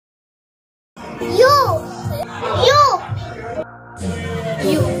You. You.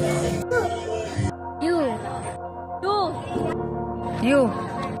 You. You. You. You.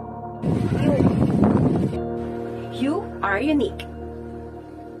 You are unique.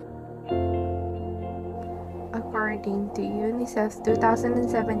 According to UNICEF's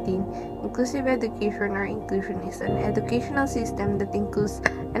 2017, inclusive education or inclusion is an educational system that includes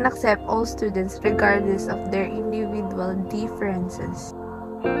and accepts all students regardless of their individual differences.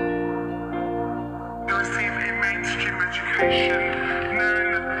 Receive a mainstream education, knowing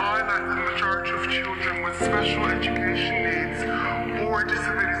that I, like the majority of children with special education needs or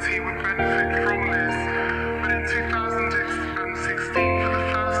disability, would benefit from this. But in 2016, for the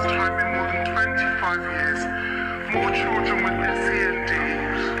first time in more than 25 years, more children with SEND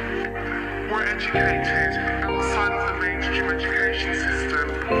were educated outside of the mainstream education system.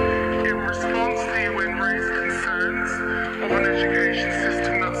 In response, the UN raised concerns of an education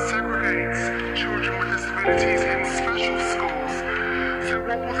system that segregates children with disabilities in special schools. So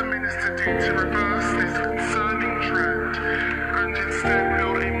what will the Minister do to reverse this concerning trend and instead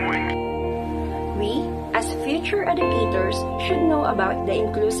build a more We, as future educators, should know about the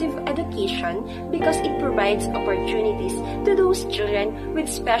inclusive education because it provides opportunities to those children with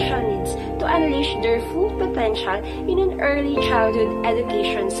special needs to unleash their full potential in an early childhood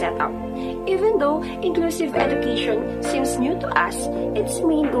education setup. Even though inclusive education seems new to us, its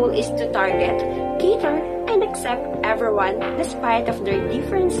main goal is to target, cater, and accept everyone despite of their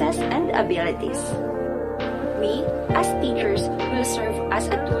differences and abilities. We, as teachers, will serve as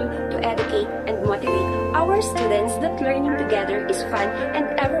a tool to educate and motivate our students that learning together is fun and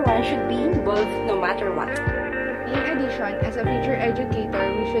everyone should be involved no matter what. In addition, as a future educator,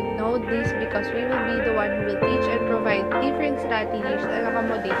 we should know this because we will be the one who will teach and provide different strategies and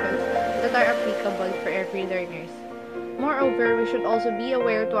accommodations that are applicable for every learners. Moreover, we should also be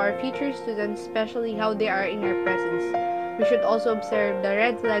aware to our future students, especially how they are in our presence. We should also observe the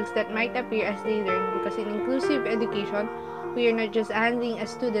red flags that might appear as they learn because in inclusive education, we are not just handling a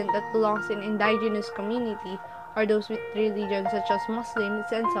student that belongs in indigenous community or those with religions such as Muslims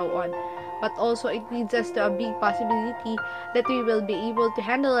and so on, but also it leads us to a big possibility that we will be able to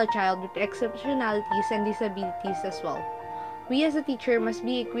handle a child with exceptionalities and disabilities as well. We as a teacher must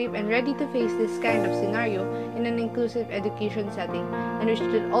be equipped and ready to face this kind of scenario in an inclusive education setting, and we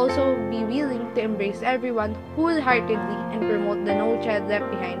should also be willing to embrace everyone wholeheartedly and promote the No Child Left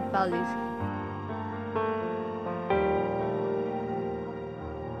Behind values.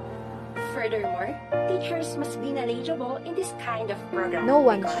 Furthermore, teachers must be knowledgeable in this kind of program. No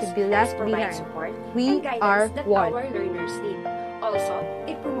one because should be left this provides behind. support We and guidance are that one. our learners need. Also,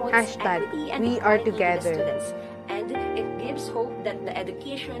 it promotes Hashtag equity and we are equality to the together. students, and it gives hope that the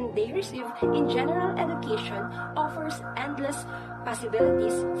education they receive in general education offers endless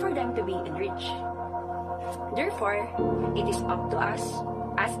possibilities for them to be enriched. Therefore, it is up to us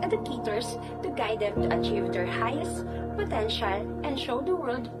as educators to guide them to achieve their highest potential and show the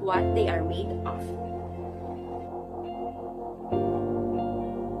world what they are made of.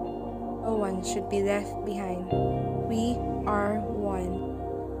 No one should be left behind. We are one.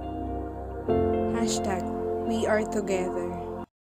 Hashtag we are together.